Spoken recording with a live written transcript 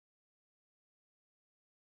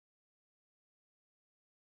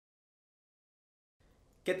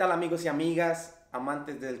¿Qué tal amigos y amigas,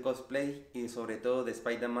 amantes del cosplay y sobre todo de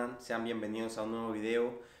Spider-Man? Sean bienvenidos a un nuevo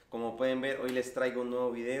video. Como pueden ver, hoy les traigo un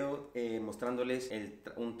nuevo video mostrándoles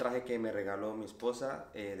un traje que me regaló mi esposa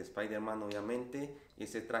de Spider-Man, obviamente.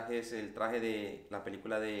 Este traje es el traje de la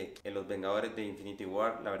película de los Vengadores de Infinity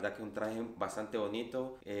War. La verdad que es un traje bastante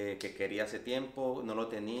bonito que quería hace tiempo, no lo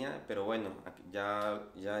tenía, pero bueno, ya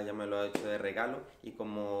me lo ha hecho de regalo. Y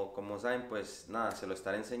como saben, pues nada, se lo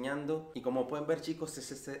estaré enseñando. Y como pueden ver, chicos,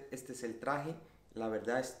 este es el traje. La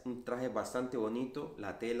verdad es un traje bastante bonito.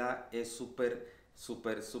 La tela es súper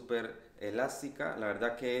elástica. La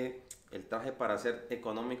verdad que el traje, para ser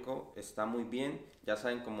económico, está muy bien. Ya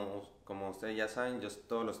saben, como ustedes ya saben, yo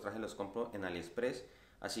todos los trajes los compro en aliexpress.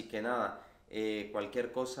 Así que nada,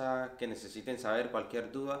 cualquier cosa que necesiten saber,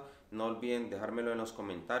 cualquier duda, no olviden dejármelo en los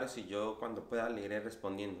comentarios y yo cuando pueda le iré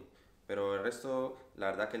respondiendo. Pero el resto, la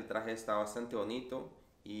verdad que el traje está bastante bonito.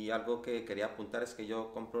 Y algo que quería apuntar es que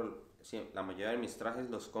yo compro, la mayoría de mis trajes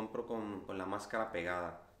los compro con la máscara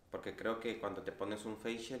pegada, porque creo que cuando te pones un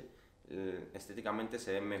facial estéticamente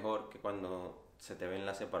se ve mejor que cuando se te ven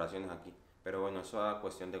las separaciones aquí. Pero bueno, eso es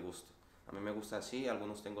cuestión de gusto. A mí me gusta así,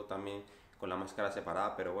 algunos tengo también con la máscara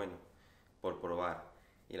separada, pero bueno, por probar.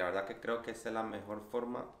 Y la verdad que creo que esta es la mejor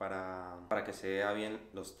forma para que se vea bien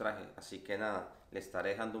los trajes. Así que nada, les estaré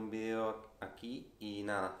dejando un video aquí y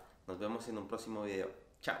nada, nos vemos en un próximo video.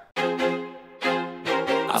 Chao.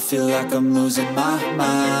 I feel like I'm losing my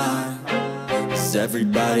mind. Is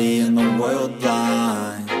everybody in the world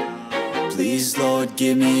blind? Please, Lord,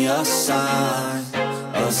 give me a sign,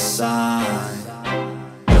 a sign.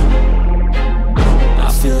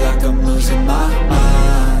 I feel like I'm losing my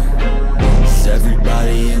mind. Is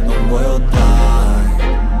everybody in the world blind?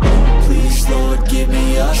 Please, Lord, give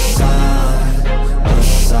me a sign, a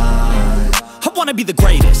sign. I wanna be the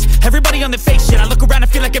greatest. Everybody on the fake shit. I look around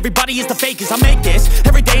and feel like everybody is the fakest. I make this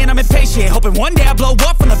every day and I'm impatient, hoping one day I blow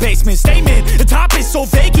up from the basement. Statement, the top is so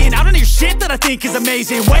vacant. I don't hear shit that I think is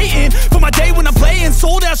amazing. Waiting for my day when I'm playing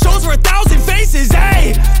sold out shows for 1,000 faces.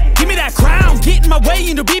 Hey, give me that crown, get in my way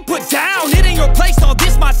and to be put down. It ain't your place, no,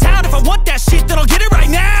 this my town. If I want that shit, then I'll get it right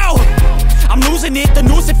now. I'm losing it, the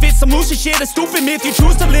noose it fits, some losing shit, a stupid myth. You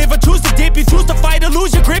choose to live or choose to dip, you choose to fight or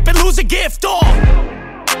lose your grip and lose a gift.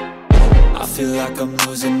 I feel like I'm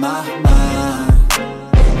losing my mind.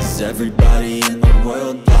 Is everybody in the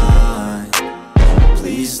world blind?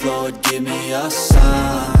 Please, Lord, give me a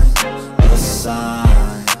sign, a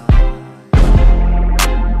sign.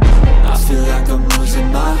 I feel like I'm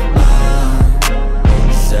losing my mind.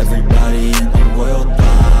 Is everybody in the world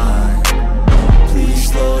blind?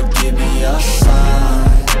 Please, Lord, give me a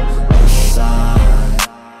sign, a sign.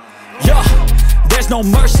 Yeah. There's no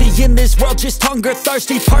mercy in this world, just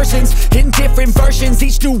hunger-thirsty persons in different versions.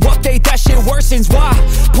 Each new update, that shit worsens. Why?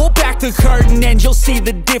 Pull back the curtain and you'll see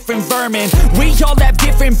the different vermin. We all have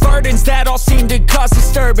different burdens that all seem to cause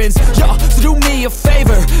disturbance. Yo, so do me a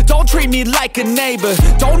favor, don't treat me like a neighbor.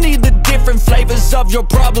 Don't need the different flavors of your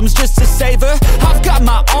problems just to savor. I've got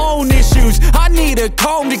my own issues, I need a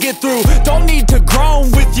comb to get through. Don't need to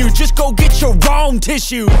groan with you, just go get your own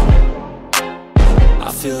tissue.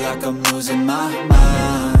 I feel like I'm losing my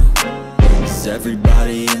mind. Is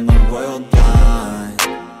everybody in the world blind?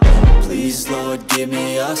 Please, Lord, give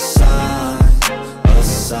me a sign, a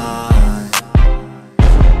sign.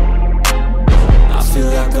 I feel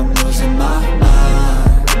like I'm losing my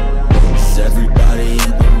mind. Is everybody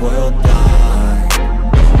in the world blind?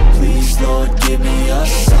 Please, Lord, give me a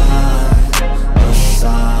sign, a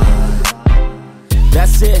sign.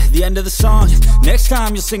 That's it, the end of the song. Next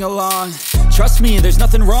time you'll sing along. Trust me, there's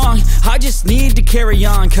nothing wrong. I just need to carry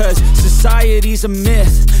on, cause society's a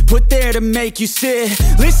myth put there to make you sit.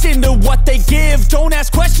 Listen to what they give. Don't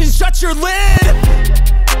ask questions, shut your lid.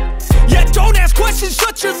 Yeah, don't ask questions,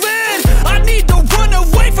 shut your lid. I need to run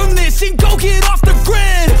away from this and go get off the grid.